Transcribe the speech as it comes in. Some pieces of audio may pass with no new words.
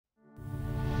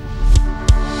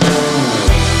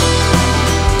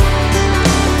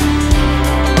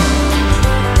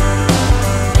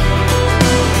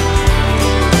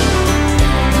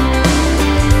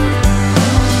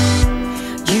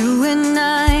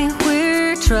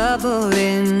trouble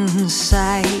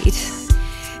inside.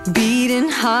 Beating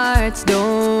hearts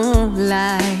don't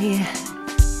lie.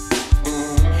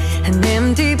 An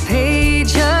empty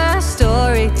page, a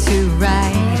story to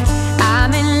write.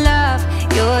 I'm in love,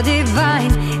 you're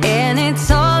divine, and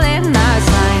it's all in our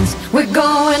signs. We're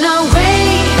going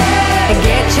away.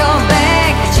 Get your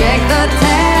bag, check the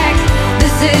tag.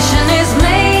 Decision is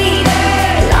made.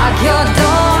 Lock your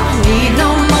door, need no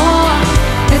more.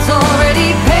 It's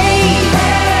already paid.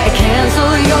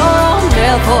 Cancel your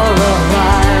mail for a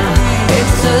while.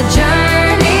 It's a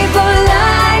journey for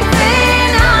life,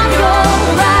 and I'm your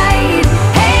ride.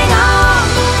 Hang on,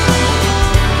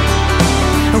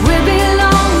 we'll be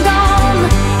long gone.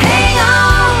 Hang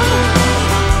on,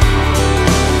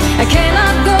 I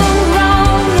cannot go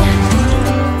wrong.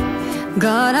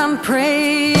 God, I'm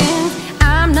praying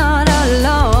I'm not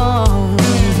alone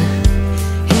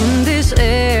in this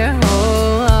air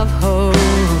of hope.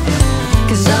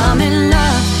 'Cause I'm in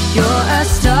love, you're a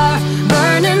star,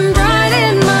 burning bright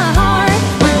in my heart.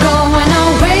 We're going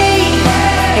away.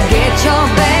 Get your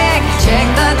bag, check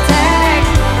the tag.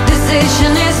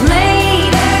 Decision is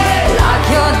made. Lock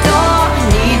your door,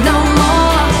 need no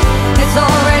more. It's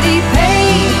already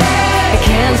paid.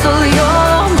 Cancel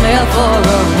your mail for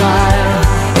a while.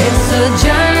 It's a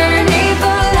journey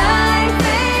for life,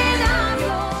 and I'm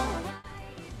your...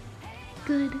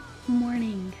 Good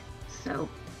morning. So,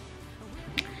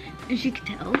 as you can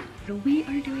tell, we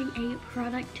are doing a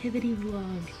productivity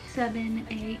vlog, 7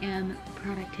 a.m.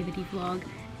 productivity vlog,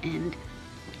 and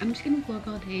I'm just gonna vlog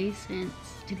all day since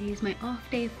today is my off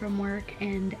day from work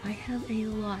and I have a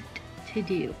lot to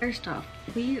do. First off,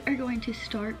 we are going to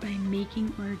start by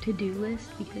making our to-do list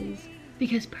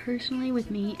because personally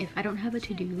with me, if I don't have a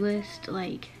to-do list,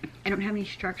 like I don't have any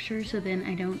structure, so then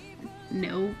I don't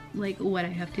know like what I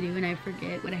have to do and I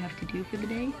forget what I have to do for the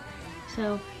day.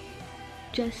 So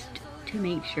just to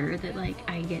make sure that like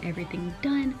I get everything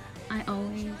done, I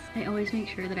always make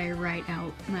sure that I write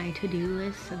out my to-do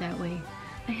list so that way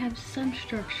I have some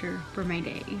structure for my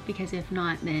day, because if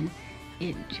not, then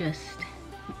it just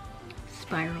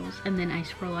spirals and then I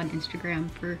scroll on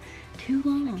Instagram for too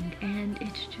long and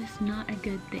it's just not a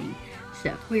good thing.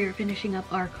 So we are finishing up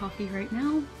our coffee right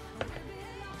now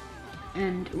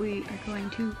and we are going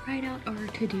to write out our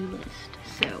to-do list.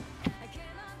 So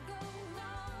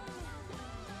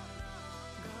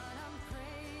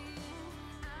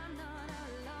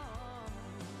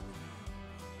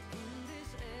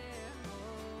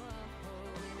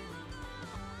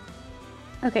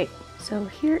okay, so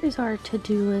here is our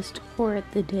to-do list for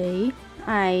the day.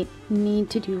 I need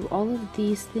to do all of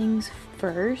these things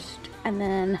first, and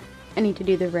then I need to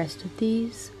do the rest of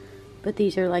these. But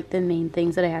these are like the main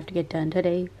things that I have to get done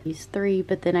today. These 3,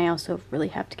 but then I also really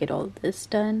have to get all of this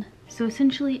done. So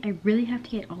essentially, I really have to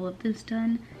get all of this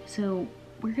done. So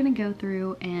we're gonna go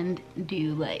through and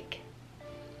do like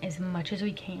as much as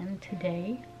we can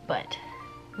today. But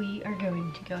we are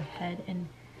going to go ahead and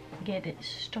get it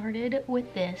started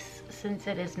with this since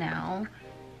it is now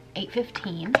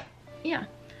 8:15. Yeah,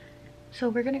 so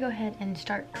we're gonna go ahead and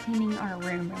start cleaning our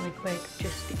room really quick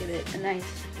just to give it a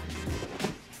nice,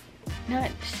 not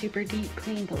super deep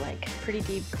clean, but like pretty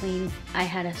deep clean. I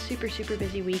had a super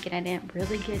busy week and I didn't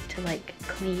really get to like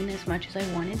clean as much as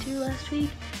I wanted to last week,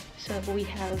 so we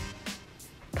have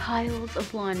piles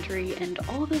of laundry and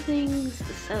all the things.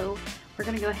 So we're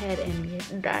gonna go ahead and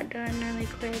get that done really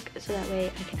quick so that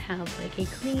way I can have like a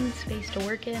clean space to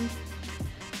work in.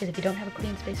 Because if you don't have a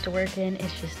clean space to work in,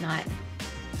 it's just not,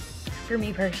 for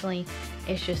me personally,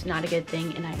 it's just not a good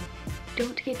thing, and I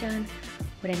don't get done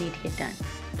what I need to get done.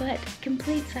 But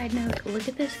complete side note, look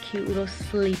at this cute little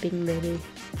sleeping baby.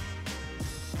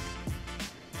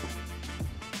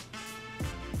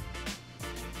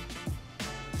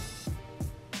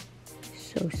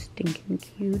 So stinking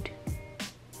cute.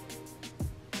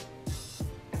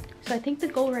 So I think the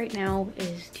goal right now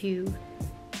is to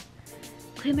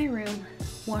clean my room,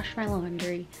 wash my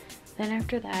laundry, then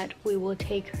after that we will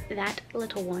take that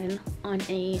little one on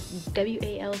a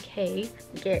WALK,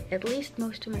 get at least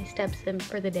most of my steps in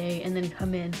for the day, and then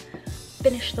come in,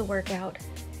 finish the workout,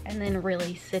 and then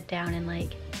really sit down and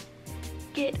like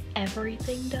get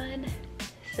everything done.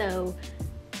 So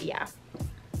yeah,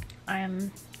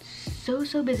 I'm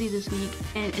so busy this week,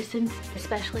 and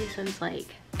especially since like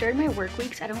during my work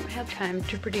weeks I don't have time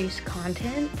to produce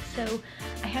content, so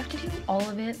I have to do all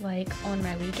of it like on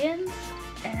my weekends,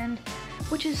 and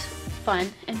which is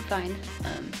fun and fine.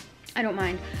 I don't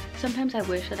mind. Sometimes I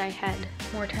wish that I had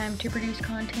more time to produce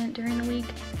content during the week,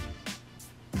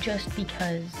 just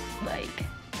because like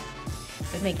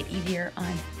it would make it easier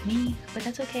on me, but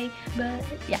that's okay. But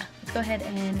yeah, let's go ahead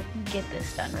and get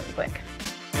this done really quick.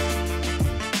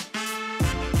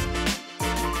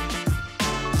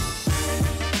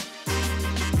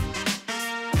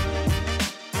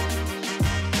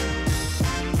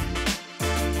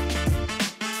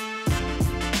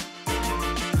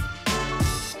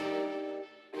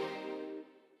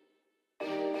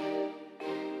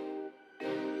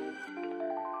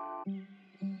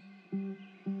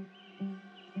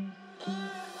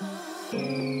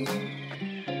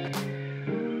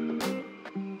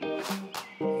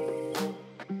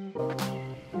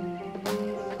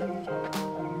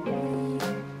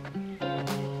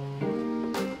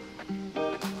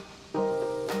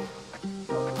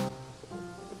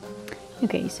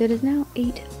 Okay, so it is now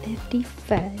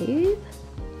 8:55.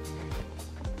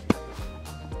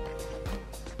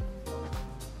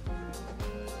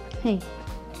 Hey,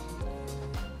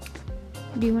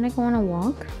 do you want to go on a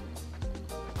walk?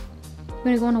 You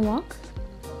want to go on a walk?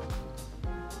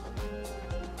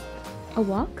 A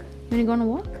walk? You want to go on a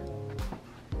walk?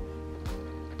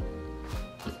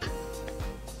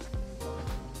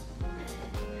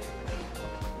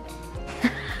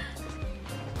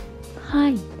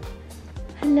 Hi.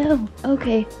 Hello.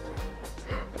 Okay.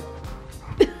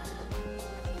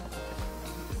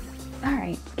 All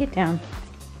right, get down.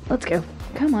 Let's go.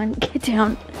 Come on, get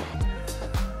down.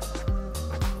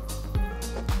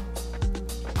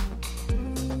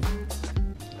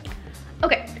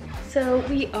 Okay, so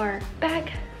we are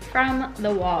back from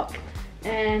the walk,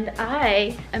 and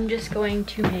I am just going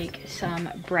to make some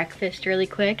breakfast really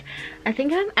quick. I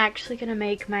think I'm actually gonna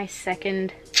make my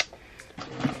second,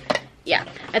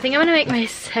 I think I'm gonna make my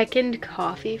second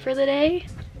coffee for the day.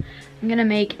 I'm gonna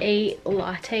make a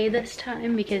latte this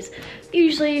time because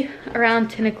usually around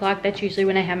 10 o'clock, that's usually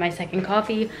when I have my second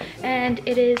coffee, and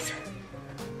it is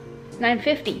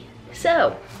 9:50.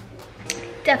 So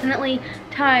definitely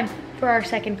time for our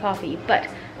second coffee, but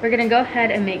we're gonna go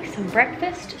ahead and make some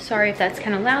breakfast. Sorry if that's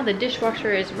kind of loud, the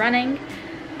dishwasher is running.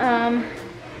 I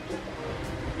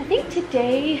think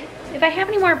today, if I have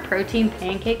any more protein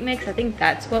pancake mix, I think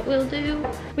that's what we'll do.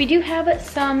 We do have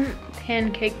some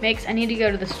pancake mix. I need to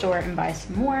go to the store and buy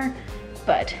some more,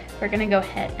 but we're gonna go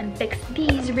ahead and fix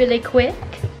these really quick.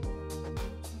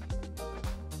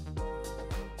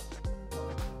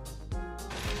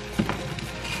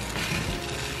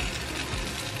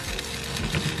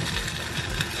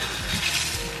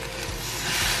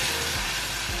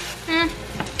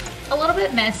 A little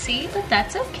bit messy, but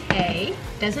that's okay.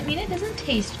 Doesn't mean it doesn't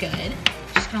taste good.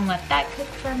 Just gonna let that cook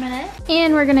for a minute.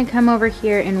 And we're gonna come over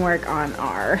here and work on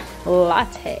our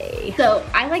latte. So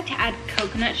I like to add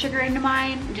coconut sugar into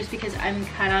mine just because I'm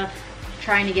kind of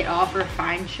trying to get off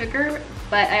refined sugar,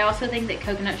 but I also think that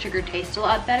coconut sugar tastes a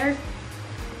lot better.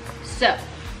 So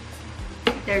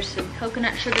there's some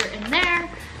coconut sugar in there,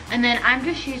 and then I'm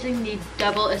just using the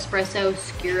double espresso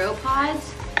Skiro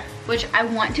pods, which I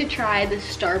want to try the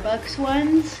Starbucks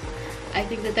ones. I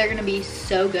think that they're gonna be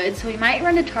so good. So we might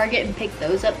run to Target and pick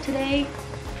those up today.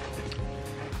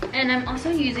 And I'm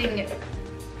also using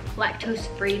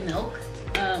lactose-free milk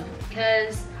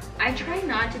because I try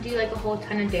not to do like a whole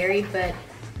ton of dairy, but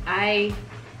I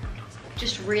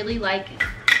just really like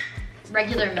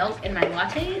regular milk in my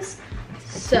lattes.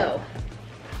 So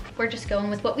we're just going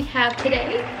with what we have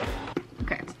today.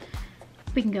 Okay.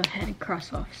 We can go ahead and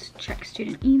cross off check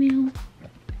student email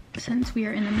since we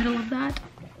are in the middle of that.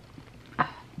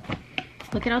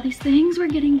 Look at all these things we're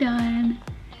getting done.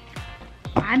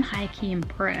 I'm high-key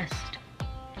impressed.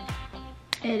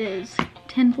 It is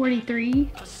 10:43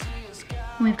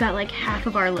 and we've got like half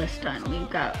of our list done. We've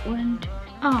got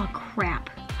oh crap.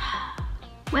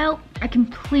 Well, I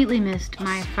completely missed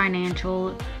my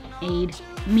financial aid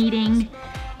meeting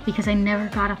because I never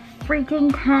got a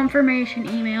freaking confirmation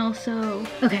email, so.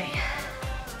 Okay,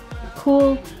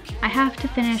 cool. I have to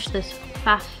finish this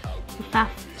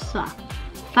FAFSA.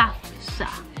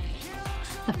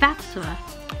 The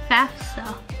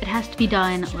FAFSA, it has to be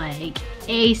done like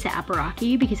ASAP,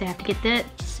 Rocky, because I have to get that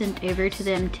sent over to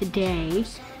them today.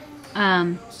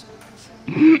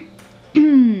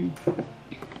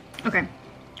 Okay,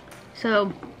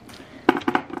 so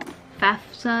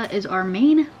FAFSA is our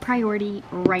main priority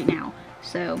right now.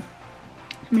 So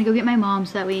I'm gonna go get my mom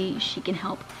so that way she can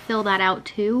help fill that out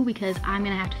too, because I'm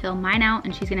gonna have to fill mine out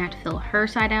and she's gonna have to fill her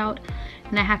side out,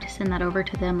 and I have to send that over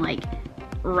to them like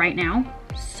right now.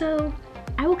 So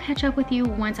I will catch up with you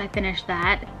once I finish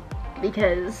that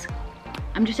because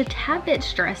I'm just a tad bit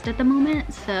stressed at the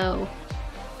moment, so.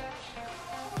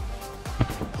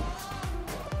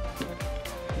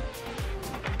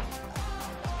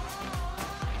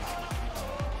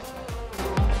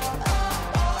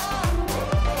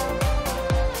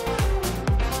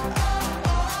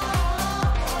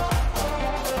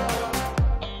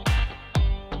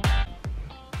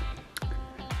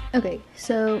 Okay,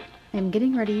 so I'm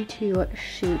getting ready to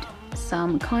shoot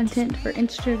some content for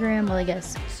Instagram. Well, I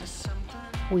guess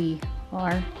we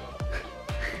are.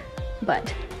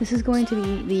 But this is going to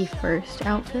be the first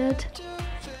outfit.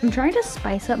 I'm trying to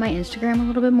spice up my Instagram a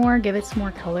little bit more, give it some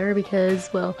more color because,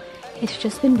 well, it's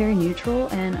just been very neutral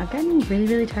and I've gotten really,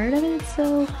 really tired of it.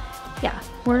 So yeah,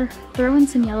 we're throwing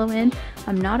some yellow in.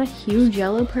 I'm not a huge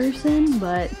yellow person,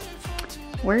 but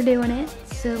we're doing it.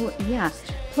 So yeah.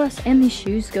 Plus, and these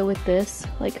shoes go with this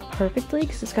like perfectly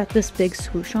because it's got this big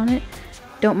swoosh on it.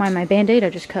 Don't mind my band-aid, I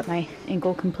just cut my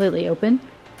ankle completely open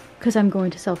because I'm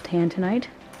going to self-tan tonight.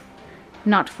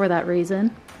 Not for that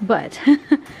reason, but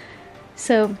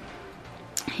so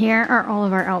here are all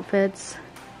of our outfits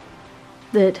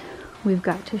that we've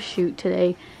got to shoot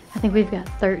today. I think we've got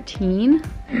 13.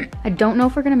 I don't know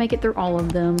if we're gonna make it through all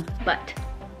of them, but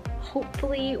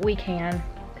hopefully we can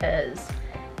because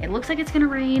it looks like it's gonna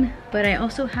rain, but I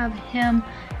also have him.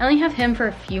 I only have him for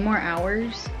a few more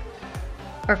hours,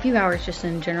 or a few hours just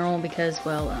in general because,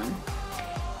 well,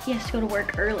 he has to go to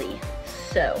work early.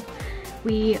 So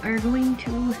we are going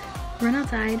to run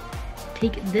outside,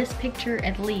 take this picture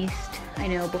at least, I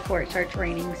know, before it starts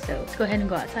raining. So let's go ahead and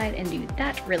go outside and do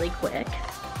that really quick.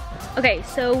 Okay,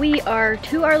 so we are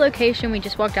to our location. We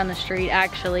just walked down the street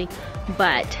actually,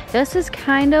 but this is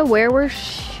kind of where we're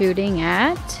shooting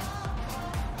at.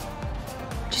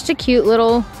 Just a cute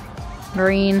little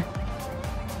green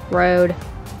road.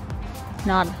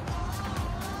 Not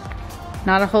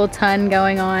a whole ton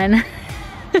going on.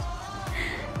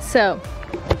 So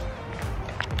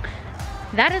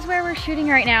that is where we're shooting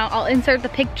right now. I'll insert the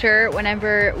picture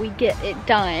whenever we get it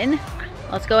done.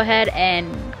 Let's go ahead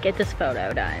and get this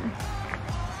photo done.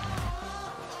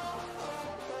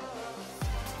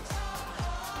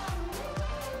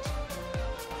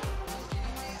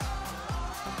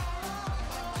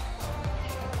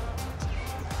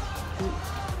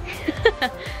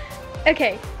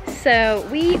 Okay, so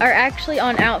we are actually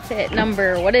on outfit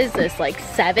number, what is this, like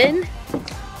 7?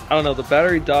 I don't know, the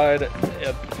battery died in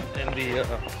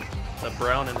the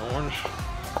brown and orange.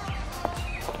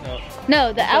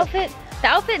 No, the outfit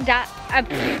died.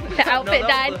 The outfit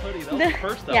died. That was the hoodie. That was the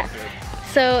first outfit. Yeah.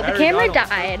 So the camera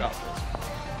died.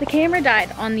 The camera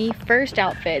died on the first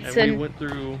outfit. And so we went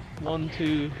through 1,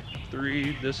 2,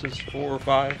 3. This is 4 or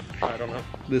 5. I don't know.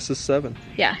 This is 7.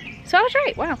 yeah. So I was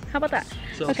right. Wow. How about that?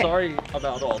 So Okay. sorry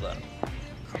about all that.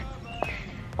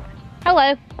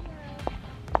 Hello.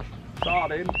 Saw,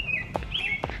 dude.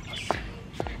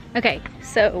 Okay,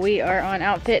 so we are on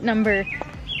outfit number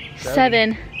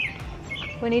 7.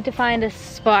 We need to find a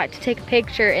spot to take a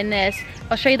picture in this.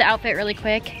 I'll show you the outfit really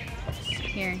quick.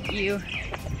 Here, you.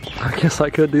 I guess I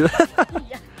could do that.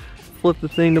 Yeah. Flip the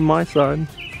thing to my side.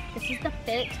 This is the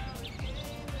fit.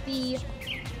 The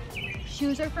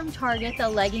shoes are from Target, the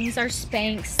leggings are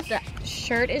Spanx, the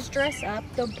shirt is Dress Up,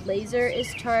 the blazer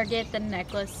is Target, the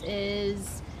necklace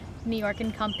is New York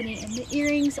 & Company, and the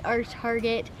earrings are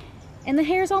Target, and the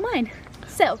hair is all mine.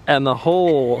 So. And the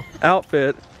whole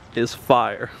outfit is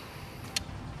fire.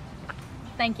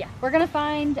 Thank you. We're gonna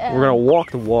find. We're gonna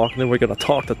walk the walk, and then we're gonna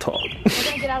talk the talk. We're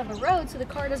gonna get out of the road so the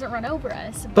car doesn't run over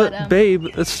us. But babe,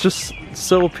 it's just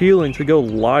so appealing to go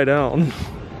lie down.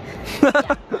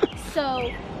 Yeah.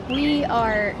 So we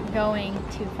are going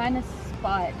to find a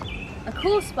spot, a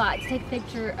cool spot to take a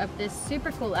picture of this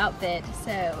super cool outfit.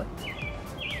 So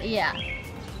yeah,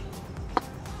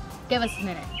 give us a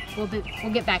minute. We'll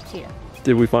get back to you.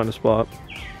 Did we find a spot?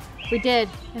 We did,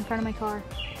 in front of my car.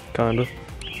 Kinda.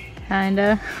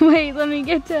 Wait, let me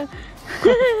get to.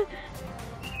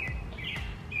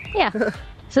 Yeah.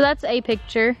 So that's a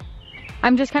picture.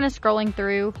 I'm just kind of scrolling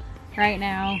through right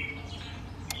now,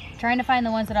 trying to find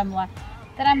the ones that I'm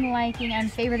liking. I'm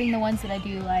favoriting the ones that I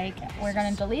do like. We're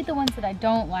gonna delete the ones that I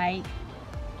don't like.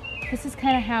 This is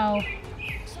kind of how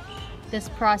this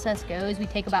process goes. We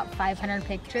take about 500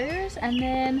 pictures, and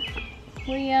then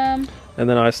we And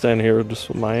then I stand here just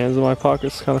with my hands in my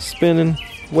pockets, kind of spinning,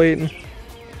 waiting.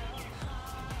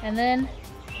 And then,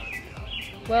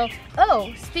 well,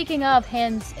 oh, speaking of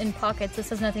hands in pockets, this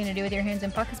has nothing to do with your hands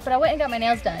in pockets, but I went and got my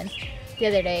nails done the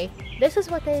other day. This is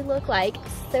what they look like.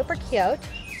 Super cute.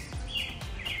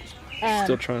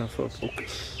 Still trying to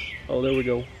focus. Oh, there we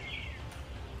go.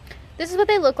 This is what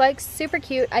they look like. Super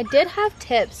cute. I did have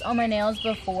tips on my nails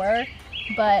before,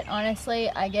 but honestly,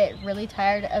 I get really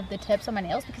tired of the tips on my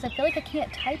nails because I feel like I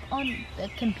can't type on the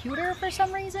computer for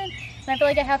some reason. And I feel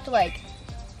like I have to like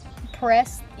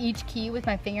press each key with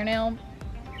my fingernail.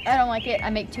 I don't like it. I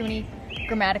make too many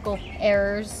grammatical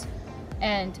errors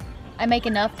and I make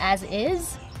enough as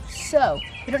is. So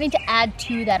we don't need to add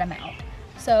to that amount.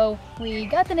 So we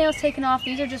got the nails taken off.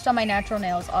 These are just on my natural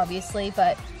nails, obviously,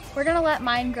 but we're gonna let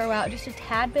mine grow out just a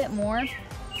tad bit more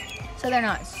so they're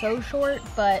not so short,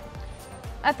 but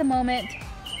at the moment,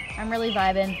 I'm really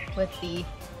vibing with the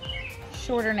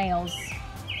shorter nails.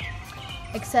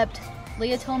 Except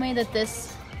Leah told me that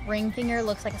this ring finger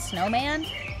looks like a snowman,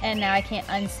 and now I can't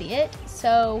unsee it,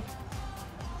 so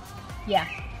yeah,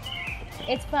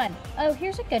 it's fun. Oh,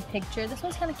 here's a good picture. This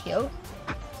one's kind of cute.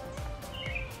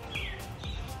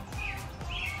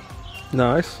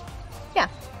 Nice. Yeah,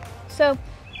 so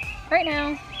right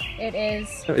now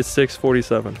it's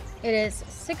 6:47. It is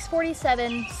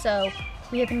 6:47, so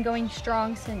we have been going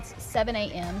strong since 7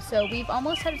 a.m. So we've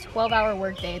almost had a 12-hour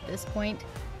workday at this point.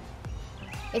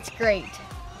 It's great.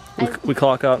 We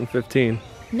clock out in 15.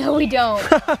 No, we don't.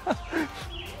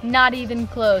 Not even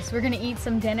close. We're gonna eat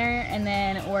some dinner and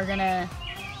then we're gonna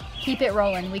keep it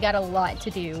rolling. We got a lot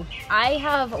to do. I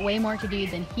have way more to do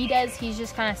than he does. He's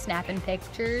just kind of snapping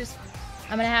pictures.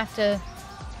 I'm gonna have to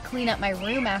clean up my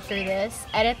room after this,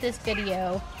 edit this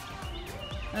video.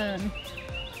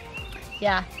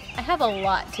 Yeah, I have a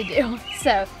lot to do.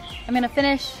 So I'm gonna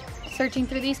finish searching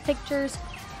through these pictures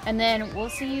and then we'll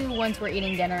see you once we're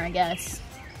eating dinner, I guess.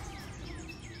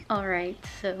 Alright,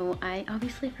 so I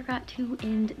obviously forgot to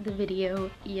end the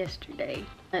video yesterday,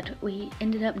 but we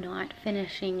ended up not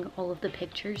finishing all of the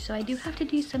pictures, so I do have to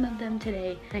do some of them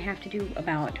today. I have to do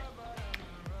about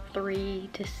 3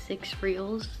 to 6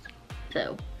 reels,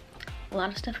 so a lot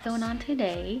of stuff going on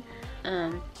today.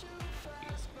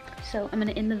 So I'm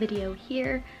gonna end the video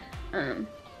here.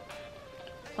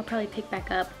 I'll probably pick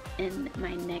back up in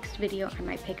my next video. I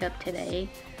might pick up today,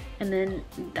 and then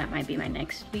that might be my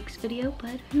next week's video,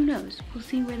 but who knows? We'll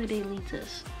see where the day leads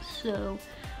us. So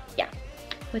yeah,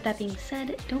 with that being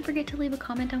said, don't forget to leave a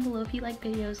comment down below if you like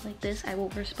videos like this. I will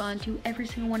respond to every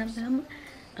single one of them.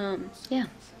 Yeah,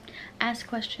 ask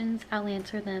questions, I'll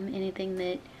answer them. Anything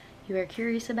that you are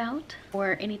curious about,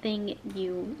 or anything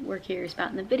you were curious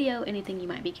about in the video, anything you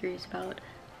might be curious about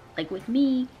like with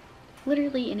me,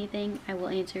 literally anything, I will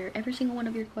answer every single one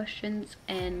of your questions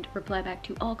and reply back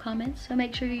to all comments. So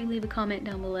make sure you leave a comment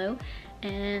down below,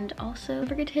 and also don't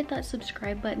forget to hit that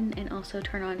subscribe button and also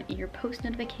turn on your post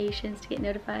notifications to get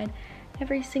notified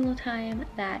every single time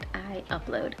that I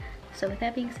upload. So with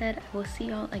that being said, I will see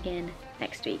y'all again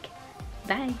next week.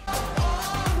 Bye.